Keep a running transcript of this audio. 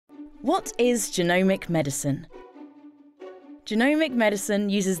What is genomic medicine? Genomic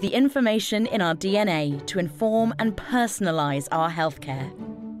medicine uses the information in our DNA to inform and personalise our healthcare.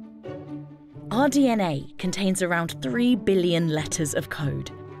 Our DNA contains around 3 billion letters of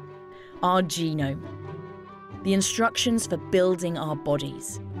code. Our genome, the instructions for building our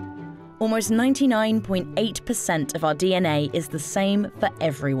bodies. Almost 99.8% of our DNA is the same for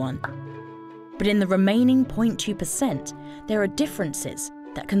everyone. But in the remaining 0.2%, there are differences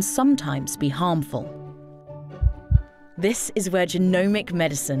that can sometimes be harmful. This is where genomic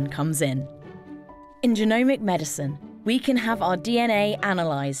medicine comes in. In genomic medicine, we can have our DNA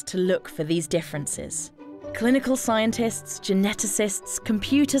analysed to look for these differences. Clinical scientists, geneticists,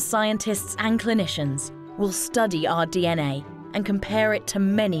 computer scientists and clinicians will study our DNA and compare it to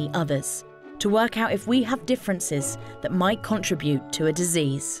many others to work out if we have differences that might contribute to a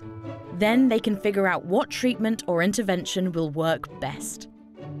disease. Then they can figure out what treatment or intervention will work best.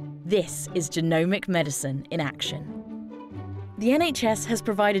 This is genomic medicine in action. The NHS has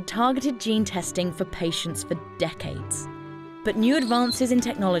provided targeted gene testing for patients for decades. But new advances in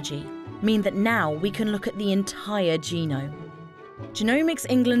technology mean that now we can look at the entire genome. Genomics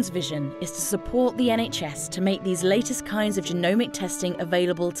England's vision is to support the NHS to make these latest kinds of genomic testing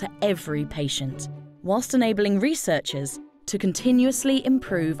available to every patient, whilst enabling researchers to continuously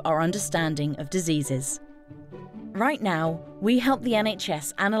improve our understanding of diseases. Right now, we help the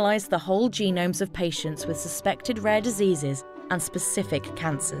NHS analyse the whole genomes of patients with suspected rare diseases and specific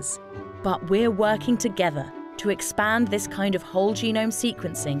cancers. But we're working together to expand this kind of whole genome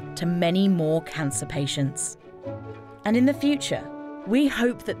sequencing to many more cancer patients. And in the future, we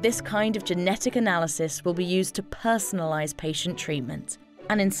hope that this kind of genetic analysis will be used to personalise patient treatment,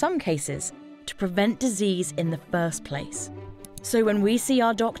 and in some cases, to prevent disease in the first place. So when we see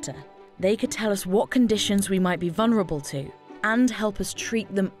our doctor, they could tell us what conditions we might be vulnerable to and help us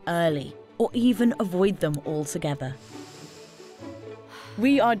treat them early or even avoid them altogether.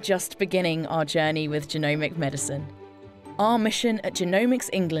 We are just beginning our journey with genomic medicine. Our mission at Genomics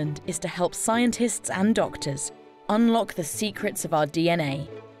England is to help scientists and doctors unlock the secrets of our DNA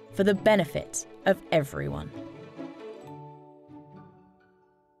for the benefit of everyone.